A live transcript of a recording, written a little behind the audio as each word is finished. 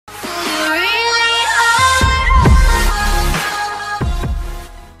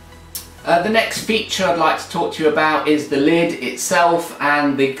The next feature I'd like to talk to you about is the lid itself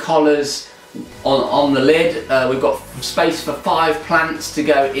and the collars on the lid. We've got space for 5 plants to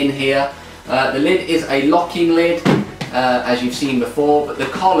go in here. The lid is a locking lid, as you've seen before, but the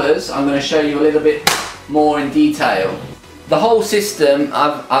collars I'm going to show you a little bit more in detail. The whole system,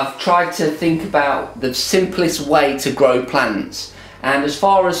 I've tried to think about the simplest way to grow plants, and as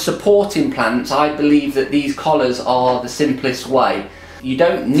far as supporting plants, I believe that these collars are the simplest way. You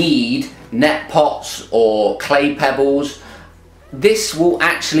don't need net pots or clay pebbles. This will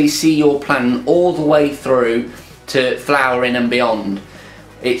actually see your plant all the way through to flowering and beyond.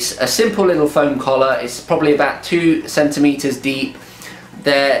 It's a simple little foam collar. It's probably about 2 centimeters deep.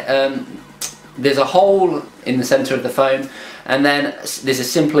 There's a hole in the center of the foam, and then there's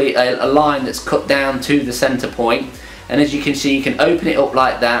simply a line that's cut down to the center point, and as you can see, you can open it up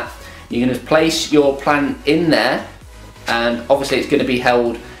like that. You're going to place your plant in there, and obviously it's going to be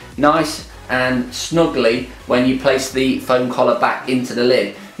held nice and snugly when you place the foam collar back into the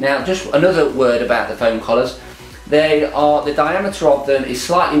lid. Now, just another word about the foam collars. The diameter of them is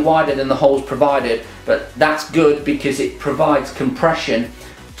slightly wider than the holes provided, but that's good because it provides compression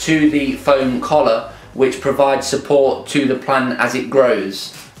to the foam collar, which provides support to the plant as it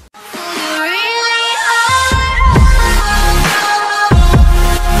grows.